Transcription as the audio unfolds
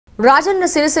రాజన్న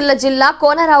సిరిసిల్ల జిల్లా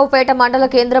కోనరావుపేట మండల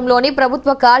కేంద్రంలోని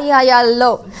ప్రభుత్వ కార్యాలయాల్లో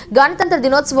గణతంత్ర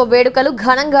దినోత్సవ వేడుకలు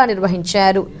ఘనంగా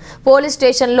నిర్వహించారు. పోలీస్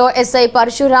స్టేషన్లో ఎస్ఐ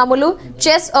పరశురాములు,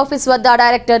 చెస్ ఆఫీస్ వద్ద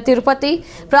డైరెక్టర్ తిరుపతి,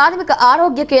 ప్రాథమిక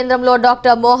ఆరోగ్య కేంద్రంలో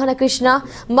డాక్టర్ మోహనకృష్ణ,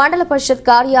 మండల పరిషత్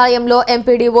కార్యాలయంలో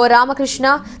ఎంపీడీఓ రామకృష్ణ,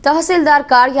 తహసీల్దార్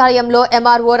కార్యాలయంలో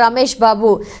ఎంఆర్ఓ రమేష్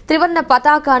బాబు త్రివర్ణ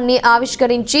పతాకాన్ని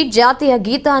ఆవిష్కరించి జాతీయ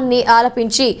గీతాన్ని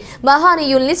ఆలపించి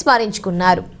మహానీయుల్ని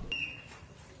స్మరించుకున్నారు.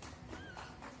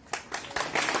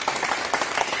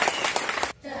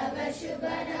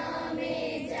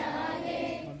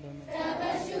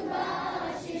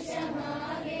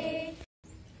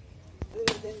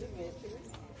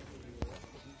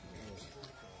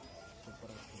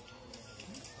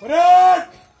 Parade!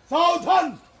 Southern!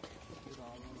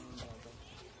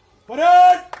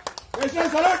 Parade! National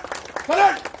salute!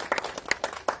 Salute!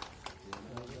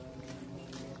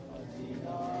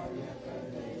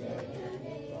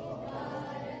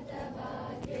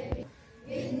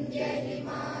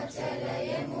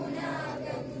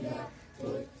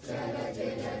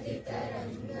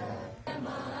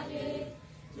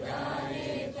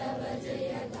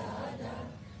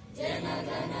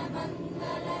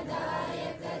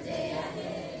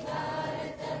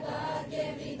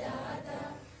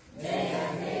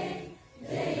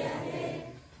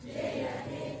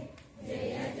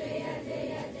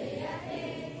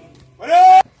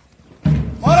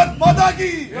 Bharat माता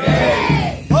की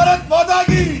भारत माता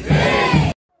की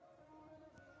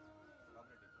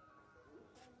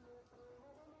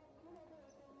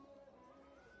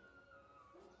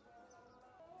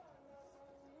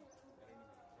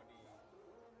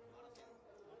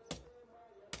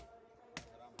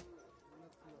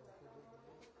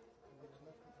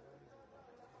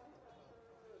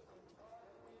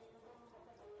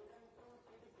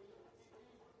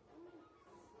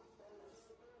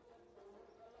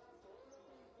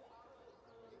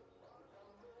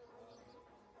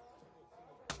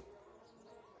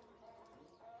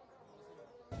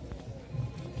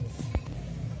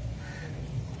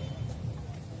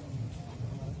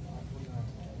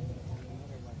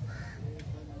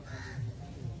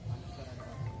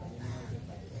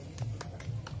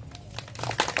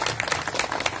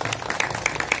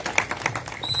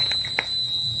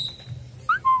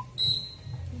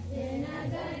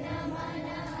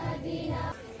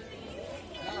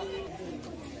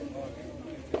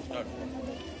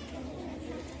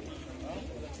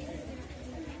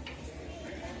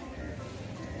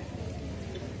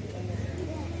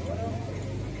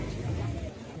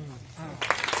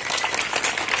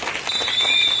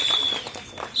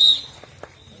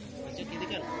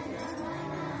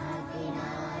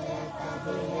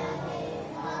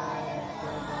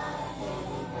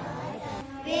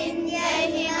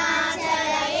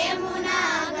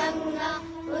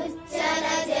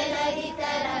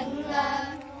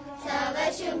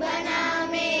शुभ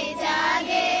नामे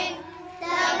जागे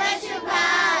तव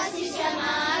शुभाशिष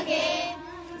मागे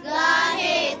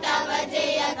गाहे तव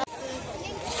जय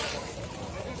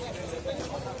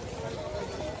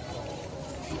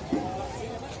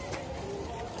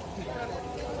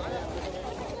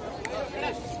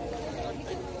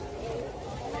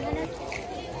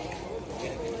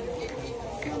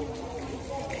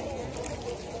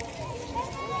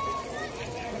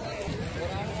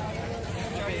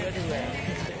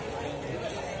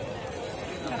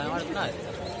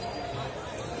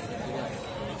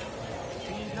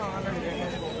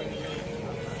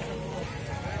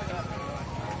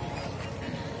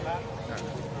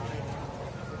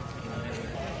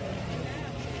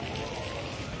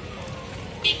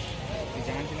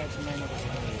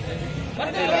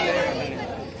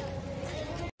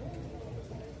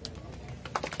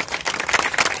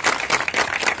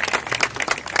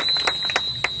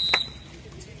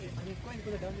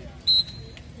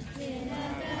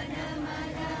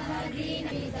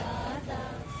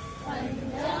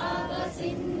पंजाब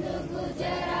सिंधु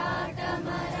गुजरात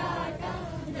मराठा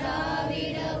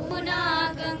द्राविड उना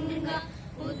गंगा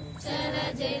उच्चल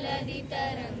जलधि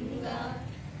तरंगा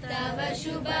तव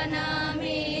शुभ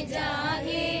नामे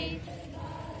जागे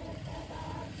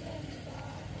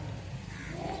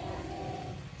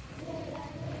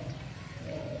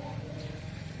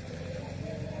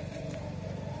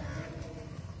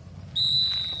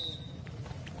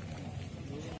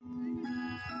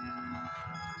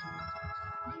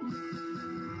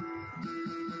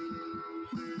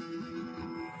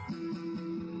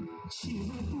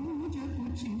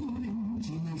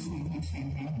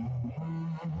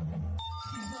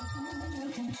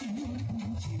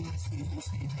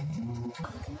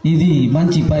ఇది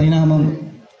మంచి పరిణామం.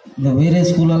 వేరే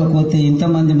స్కూళ్ళకు పోతే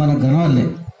ఇంతమంది మనకు కనవలే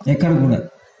ఎక్కడ కూడా.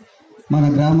 మన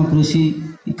గ్రామ కృషి,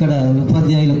 ఇక్కడ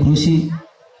ఉపాధ్యాయుల కృషి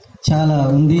చాలా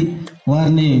ఉంది.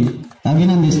 వారిని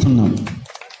అభినందిస్తున్నాం.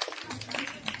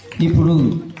 ఇప్పుడు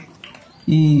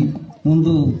ఈ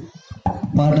ముందు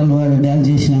పాటలు వారు డ్యాన్స్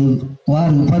చేసిన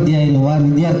వారి ఉపాధ్యాయులు, వారి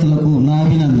విద్యార్థులకు నా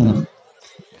అభినందనం.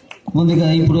 ముందుగా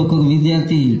ఇప్పుడు ఒక్కొక్క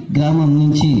విద్యార్థి గ్రామం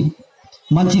నుంచి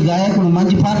మంచి గాయకుడు,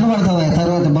 మంచి పాటలు పాడతావు,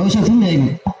 తర్వాత భవిష్యత్తు ఉంది ఆయన.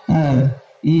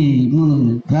 ఈ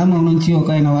గ్రామం నుంచి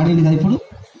ఒక ఆయన వాడింది కదా, ఇప్పుడు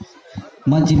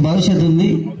మంచి భవిష్యత్తు ఉంది.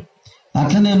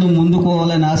 అట్లనే నువ్వు ముందుకు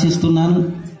పోవాలని ఆశిస్తున్నాను.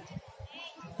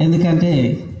 ఎందుకంటే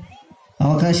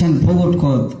అవకాశాన్ని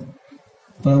పోగొట్టుకోవద్దు.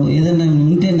 ఏదైనా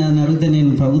ఉంటే నన్ను అడిగితే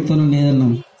నేను ప్రభుత్వంలో ఏదైనా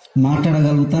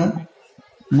మాట్లాడగలుగుతా.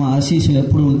 మా ఆశీస్సులు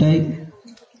ఎప్పుడు ఉంటాయి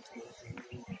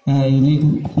నీకు.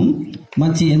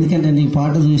 మంచి, ఎందుకంటే నీ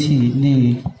పాట చూసి నీ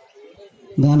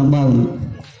గానం బాగుంది.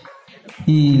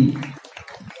 ఈ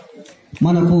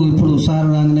మనకు ఇప్పుడు సార్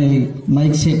రాగానే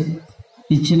మైక్ సెట్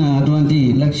ఇచ్చిన అటువంటి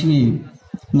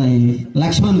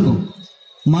లక్ష్మణ్కు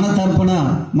మన తరఫున,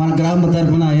 మన గ్రామ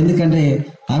తరఫున ఎందుకంటే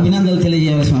అభినందనలు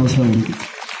తెలియజేయాల్సిన అవసరం ఉంది.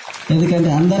 ఎందుకంటే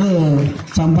అందరూ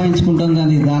సంపాదించుకుంటాం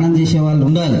కానీ దానం చేసే వాళ్ళు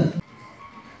ఉండాలి.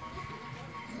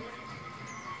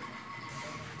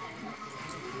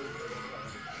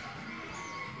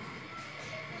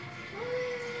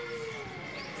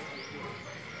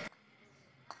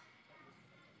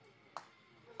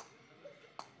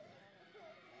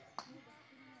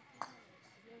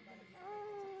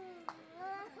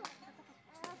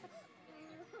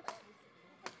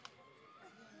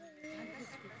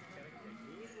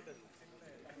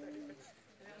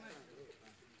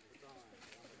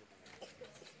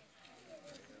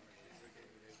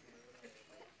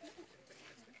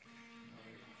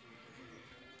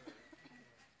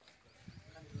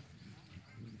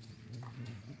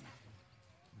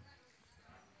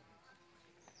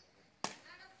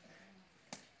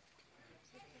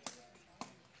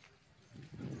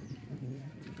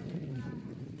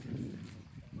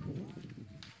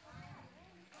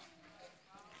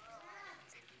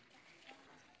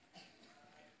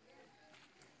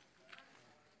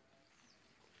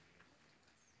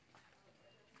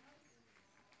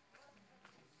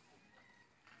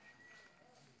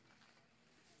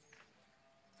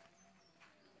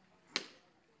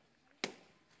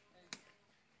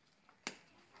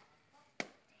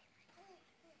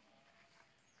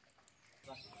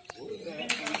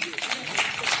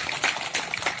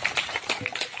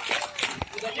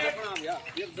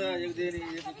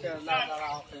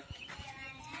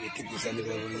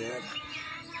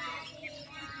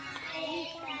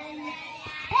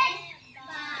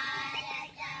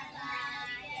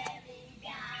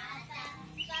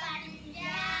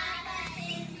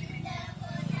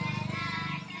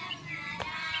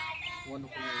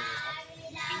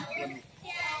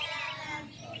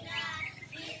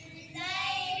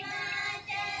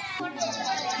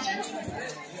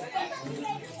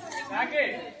 Okay.